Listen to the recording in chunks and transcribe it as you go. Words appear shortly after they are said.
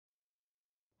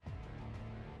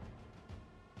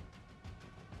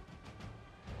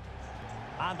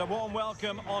And a warm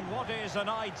welcome on what is an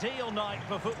ideal night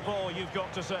for football, you've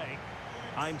got to say.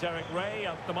 I'm Derek Ray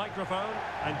at the microphone,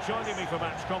 and joining me for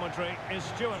match commentary is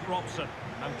Stuart Robson.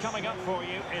 And coming up for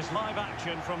you is live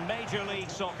action from Major League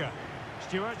Soccer.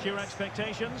 Stuart, your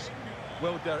expectations?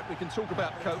 Well, Derek, we can talk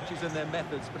about coaches and their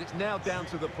methods, but it's now down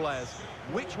to the players.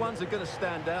 Which ones are going to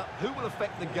stand out, who will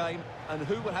affect the game, and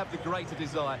who will have the greater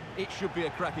desire? It should be a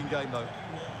cracking game, though.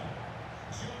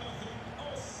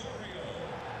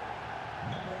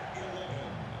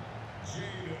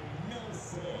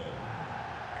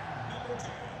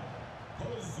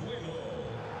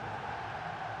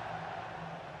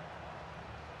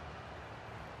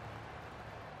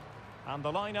 And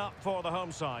the lineup for the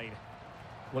home side.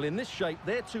 Well, in this shape,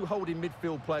 their two holding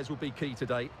midfield players will be key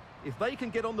today. If they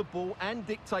can get on the ball and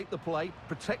dictate the play,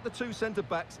 protect the two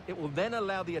centre-backs, it will then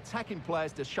allow the attacking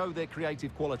players to show their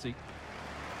creative quality.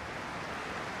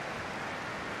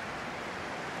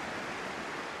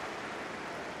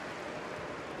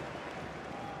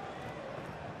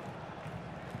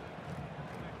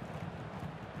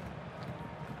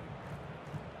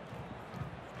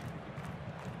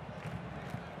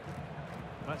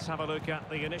 Let's have a look at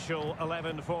the initial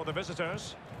 11 for the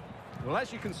visitors. Well,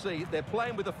 as you can see, they're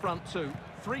playing with a front two,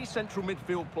 three central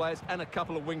midfield players and a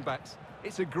couple of wing-backs.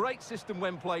 It's a great system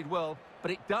when played well,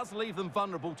 but it does leave them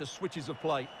vulnerable to switches of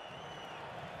play.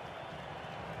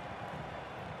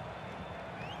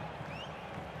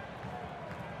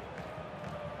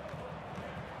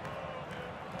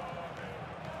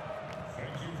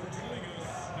 Thank you for joining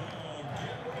us. Now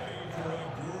get ready for a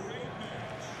great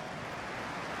match.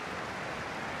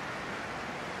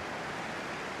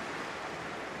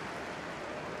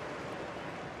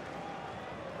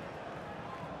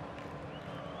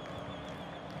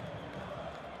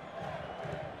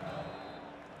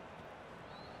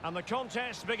 And the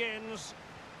contest begins.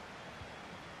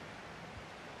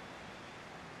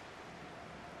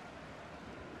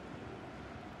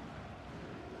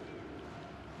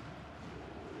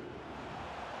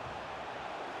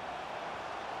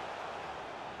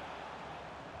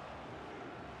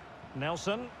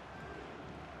 Nelson.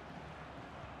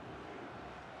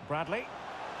 Bradley.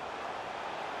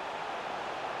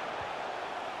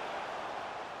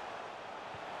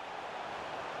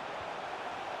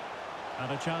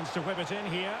 And a chance to whip it in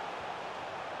here.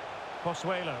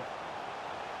 Pozuelo.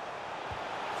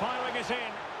 Firing it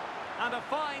in. And a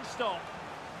fine stop.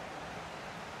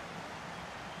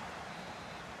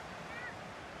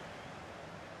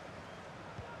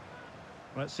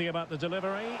 Let's see about the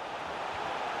delivery.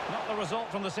 Not the result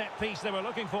from the set piece they were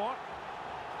looking for.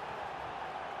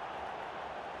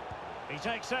 He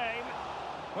takes aim.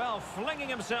 Well, flinging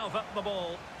himself at the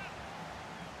ball.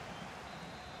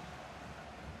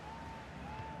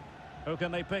 Who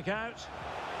can they pick out?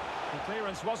 The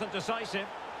clearance wasn't decisive.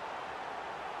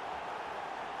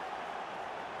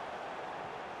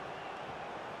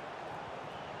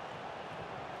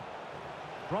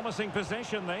 Promising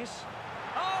position, this.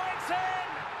 Oh, it's in!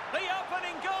 The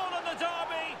opening goal in the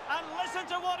derby, and listen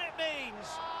to what it means.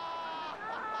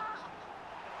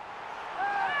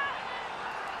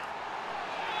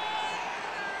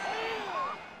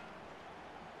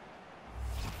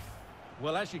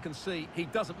 Well, as you can see, he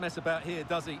doesn't mess about here,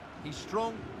 does he? He's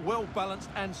strong, well-balanced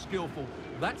and skillful.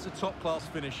 That's a top-class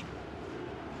finish.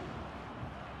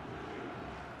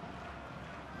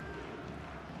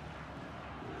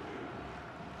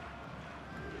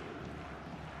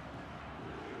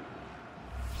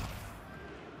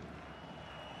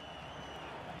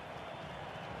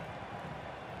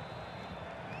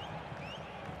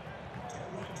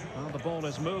 Well, the ball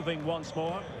is moving once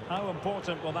more. How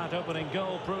important will that opening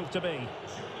goal prove to be?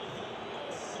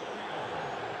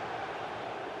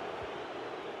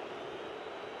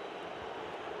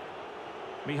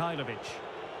 Mihailovic.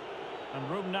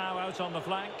 And room now out on the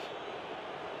flank.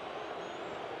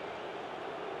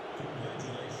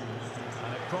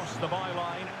 And it crossed the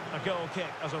byline. A goal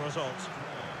kick as a result.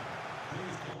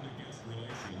 Please call the guest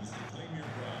relations to claim your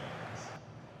prize.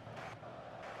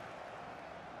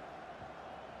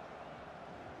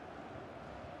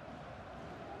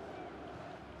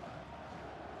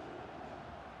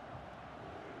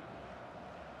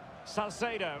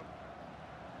 Salcedo.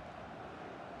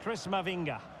 Chris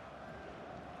Mavinga.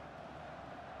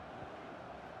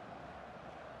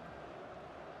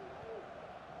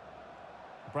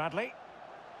 Bradley.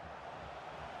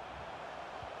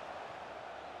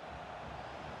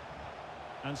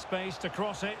 And space to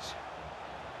cross it.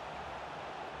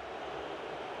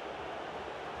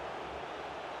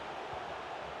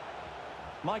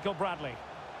 Michael Bradley.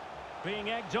 Being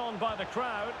egged on by the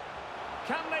crowd.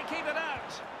 Can they keep it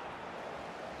out?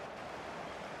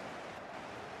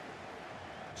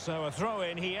 So a throw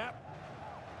in here.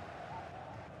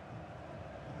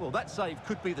 Well, that save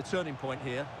could be the turning point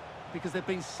here, because they've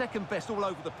been second best all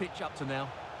over the pitch up to now.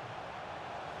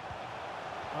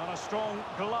 And a strong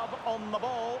glove on the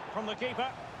ball from the keeper.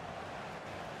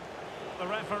 The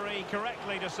referee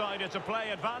correctly decided to play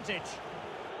advantage.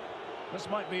 This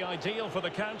might be ideal for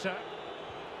the counter.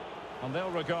 And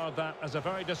they'll regard that as a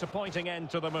very disappointing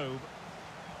end to the move.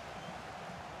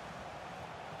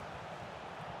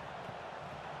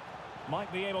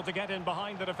 Might be able to get in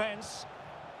behind the defence.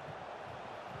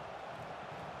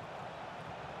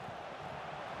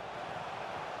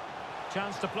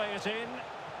 Chance to play it in.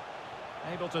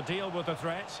 Able to deal with the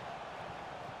threat.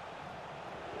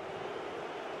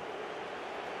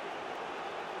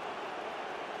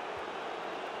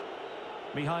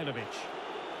 Mihailovic.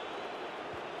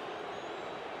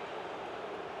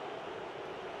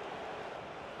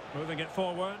 Moving it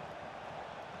forward.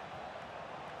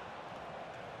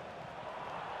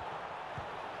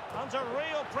 Under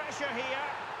real pressure here.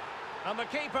 And the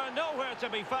keeper nowhere to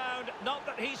be found. Not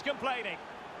that he's complaining.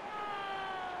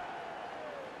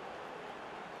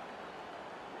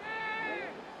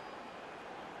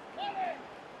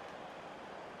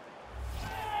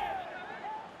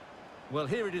 Well,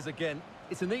 here it is again.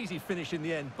 It's an easy finish in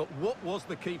the end, but what was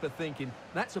the keeper thinking?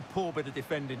 That's a poor bit of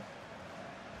defending.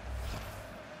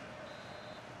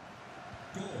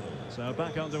 So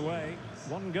back underway.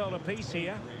 One goal apiece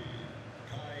here.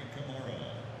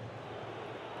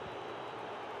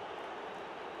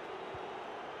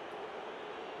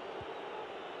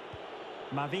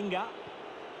 Mavinga.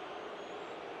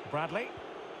 Bradley.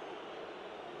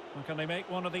 Or can they make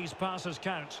one of these passes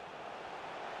count?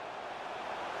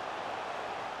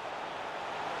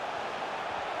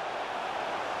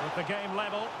 With the game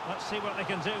level, let's see what they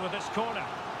can do with this corner.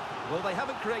 Well, they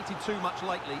haven't created too much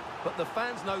lately, but the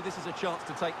fans know this is a chance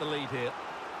to take the lead here.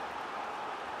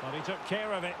 Well, he took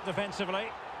care of it defensively.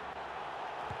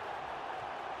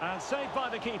 And saved by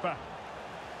the keeper.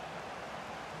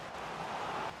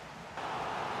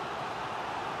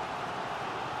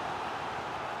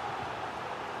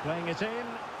 Playing it in.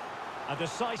 A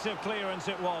decisive clearance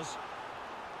it was.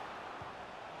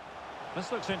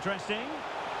 This looks interesting.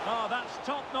 Oh, that's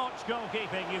top-notch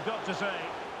goalkeeping, you've got to say.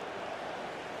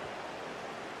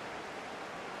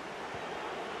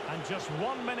 And just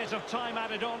 1 minute of time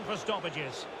added on for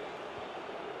stoppages.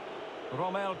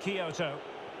 Romel Kyoto.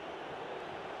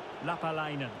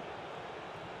 Lapalainen.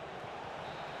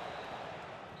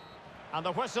 And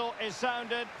the whistle is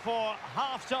sounded for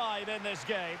half-time in this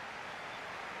game.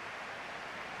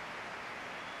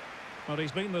 Well,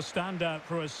 he's been the standout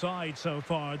for his side so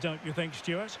far, don't you think,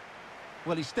 Stuart?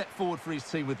 Well, he stepped forward for his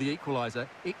team with the equaliser.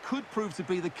 It could prove to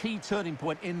be the key turning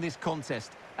point in this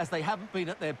contest, as they haven't been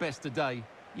at their best today.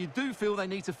 You do feel they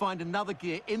need to find another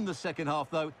gear in the second half,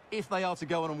 though, if they are to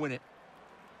go on and win it.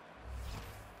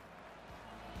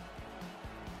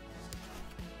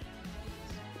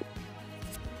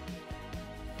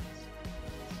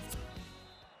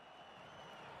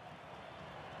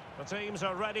 The teams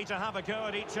are ready to have a go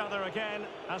at each other again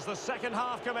as the second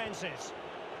half commences.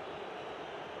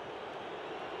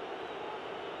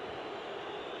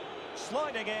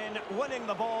 Sliding in, winning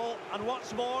the ball, and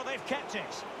what's more, they've kept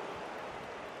it.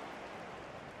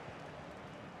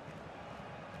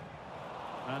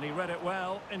 And he read it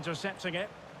well, intercepting it.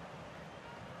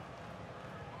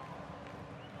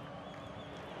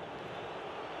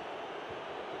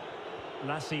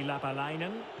 Lassi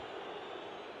Lapalainen.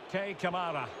 Kei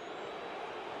Kamara.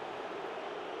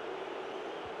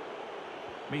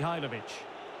 Mihailovic.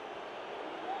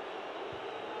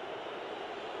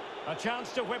 A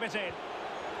chance to whip it in.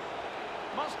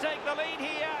 Must take the lead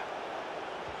here.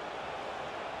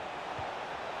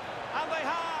 And they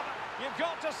have. You've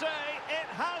got to say, it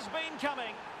has been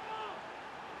coming.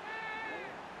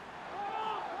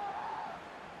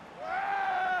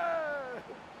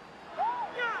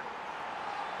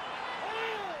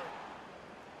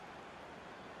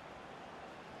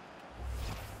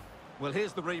 Well,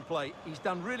 here's the replay. He's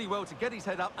done really well to get his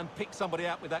head up and pick somebody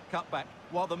out with that cutback,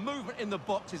 while the movement in the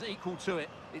box is equal to it.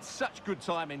 It's such good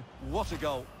timing. What a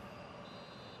goal.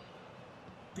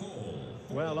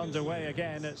 Well, underway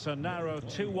again. It's a narrow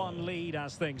 2-1 lead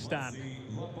as things stand.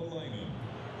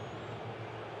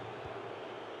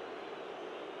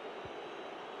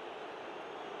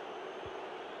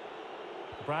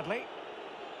 Bradley.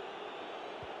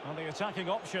 And the attacking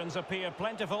options appear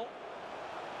plentiful.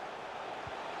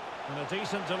 And a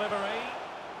decent delivery.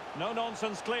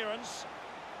 No-nonsense clearance.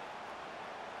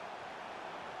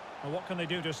 And what can they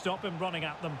do to stop him running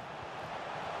at them?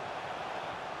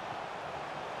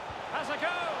 Has a go!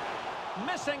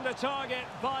 Missing the target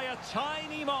by a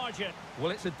tiny margin.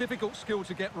 Well, it's a difficult skill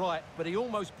to get right, but he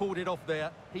almost pulled it off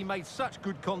there. He made such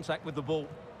good contact with the ball.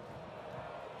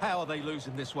 How are they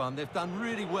losing this one? They've done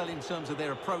really well in terms of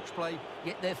their approach play,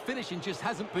 yet their finishing just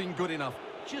hasn't been good enough.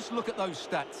 Just look at those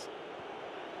stats.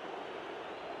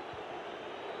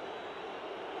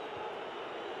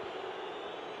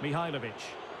 Mihailovic.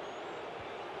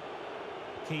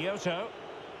 Kyoto.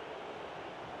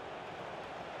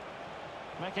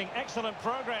 Making excellent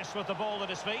progress with the ball at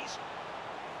his feet.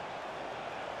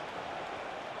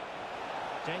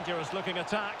 Dangerous looking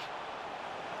attack.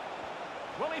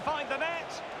 Will he find the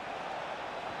net?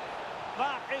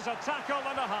 That is a tackle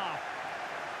and a half.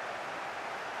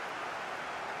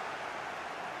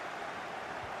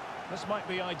 This might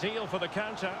be ideal for the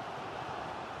counter.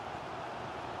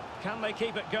 Can they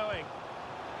keep it going?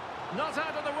 Not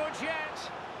out of the woods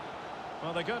yet.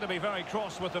 Well, they're going to be very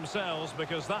cross with themselves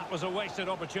because that was a wasted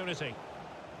opportunity.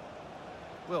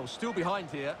 Well, still behind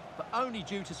here, but only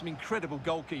due to some incredible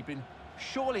goalkeeping.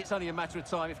 Surely it's only a matter of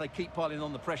time if they keep piling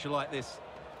on the pressure like this.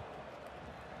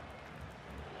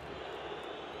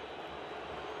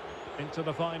 Into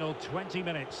the final 20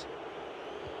 minutes.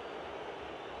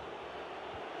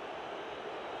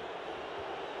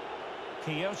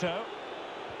 Kyoto.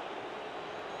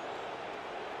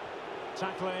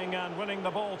 Tackling and winning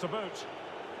the ball to boot.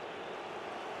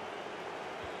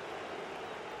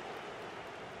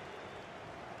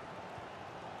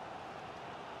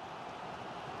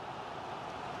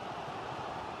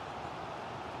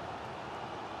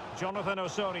 Jonathan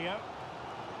Osorio.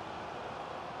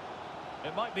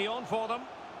 It might be on for them.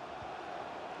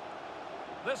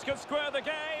 This could square the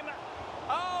game.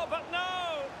 Oh, but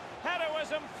no!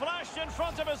 Heroism flashed in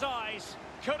front of his eyes.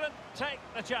 Couldn't take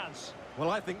the chance. Well,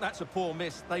 I think that's a poor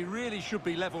miss. They really should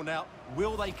be level now.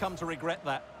 Will they come to regret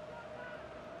that?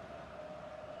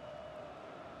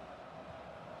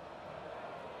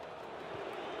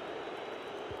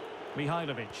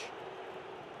 Mihailovic.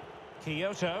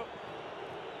 Kyoto.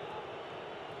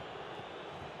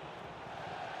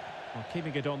 Well,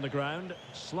 keeping it on the ground.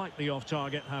 Slightly off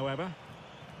target, however.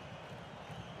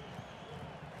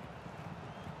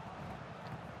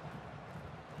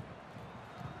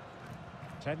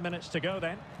 Ten minutes to go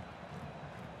then.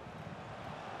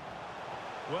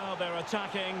 Well, they're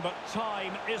attacking, but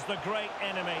time is the great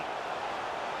enemy.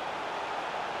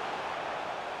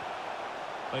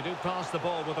 They do pass the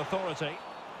ball with authority.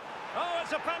 Oh,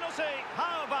 it's a penalty!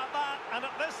 How about that? And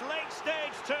at this late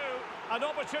stage too, an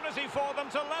opportunity for them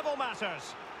to level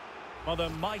matters. Well, there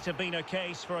might have been a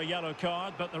case for a yellow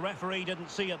card, but the referee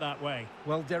didn't see it that way.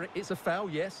 Well, Derek, it's a foul,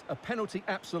 yes. A penalty,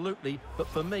 absolutely. But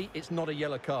for me, it's not a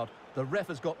yellow card. The ref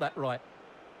has got that right.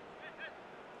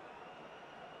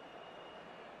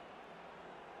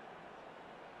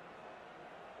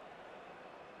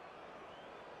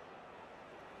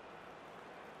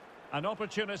 An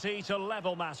opportunity to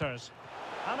level matters.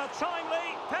 And a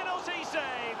timely penalty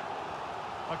save.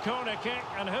 A corner kick,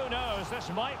 and who knows, this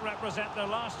might represent their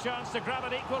last chance to grab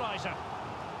an equaliser.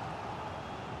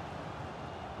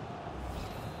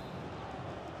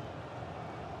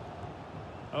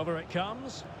 Over it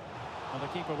comes. And the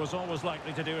keeper was always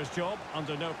likely to do his job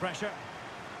under no pressure.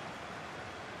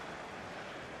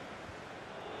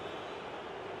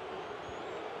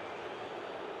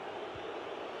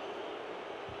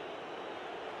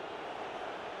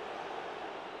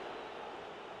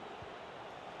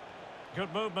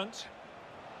 Good movement.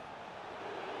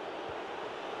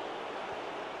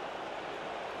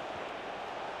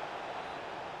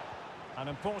 An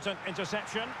important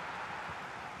interception.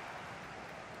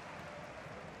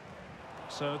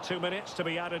 So 2 minutes to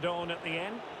be added on at the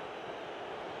end.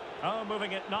 Oh,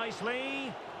 moving it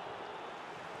nicely.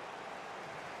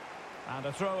 And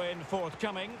a throw-in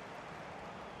forthcoming.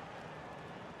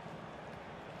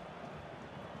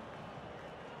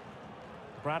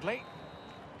 Bradley.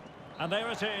 And there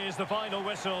it is, the final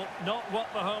whistle. Not what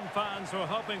the home fans were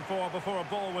hoping for before a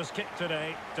ball was kicked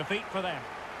today. Defeat for them.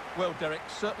 Well, Derek,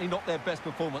 certainly not their best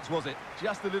performance, was it?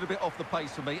 Just a little bit off the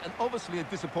pace for me, and obviously a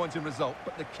disappointing result.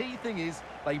 But the key thing is,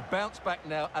 they bounce back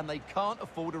now, and they can't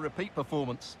afford a repeat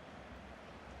performance.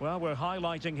 Well, we're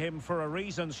highlighting him for a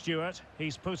reason, Stuart.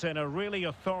 He's put in a really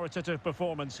authoritative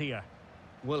performance here.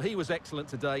 Well, he was excellent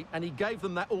today, and he gave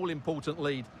them that all-important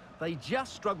lead. They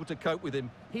just struggled to cope with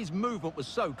him. His movement was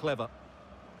so clever.